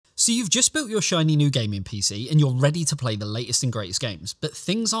So you've just built your shiny new gaming PC and you're ready to play the latest and greatest games, but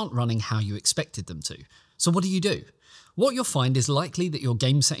things aren't running how you expected them to. So what do? What you'll find is likely that your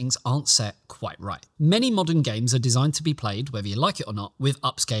game settings aren't set quite right. Many modern games are designed to be played, whether you like it or not, with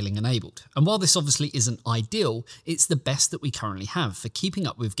upscaling enabled. And while this obviously isn't ideal, it's the best that we currently have for keeping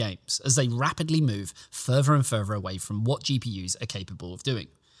up with games as they rapidly move further and further away from what GPUs are capable of doing.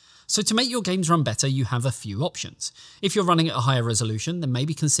 So to make your games run better, you have a few options. If you're running at a higher resolution, then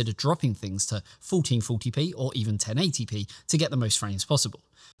maybe consider dropping things to 1440p or even 1080p to get the most frames possible.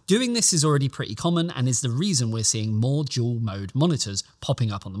 Doing this is already pretty common and is the reason we're seeing more dual mode monitors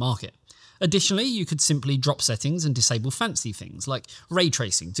popping up on the market. Additionally, you could simply drop settings and disable fancy things like ray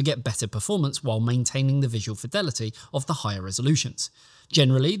tracing to get better performance while maintaining the visual fidelity of the higher resolutions.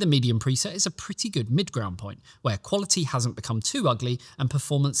 Generally, the medium preset is a pretty good mid-ground point, where quality hasn't become too ugly and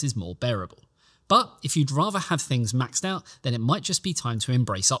performance is more bearable. But if you'd rather have things maxed out, then it might just be time to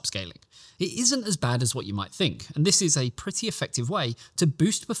embrace upscaling. It isn't as bad as what you might think, and this is a pretty effective way to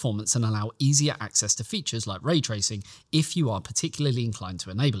boost performance and allow easier access to features like ray tracing if you are particularly inclined to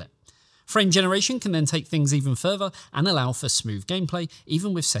enable it. Frame generation can then take things even further and allow for smooth gameplay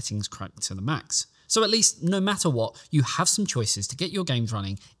even with settings cranked to the max. So at least, no matter what, you have some choices to get your games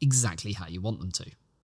running exactly how you want them to.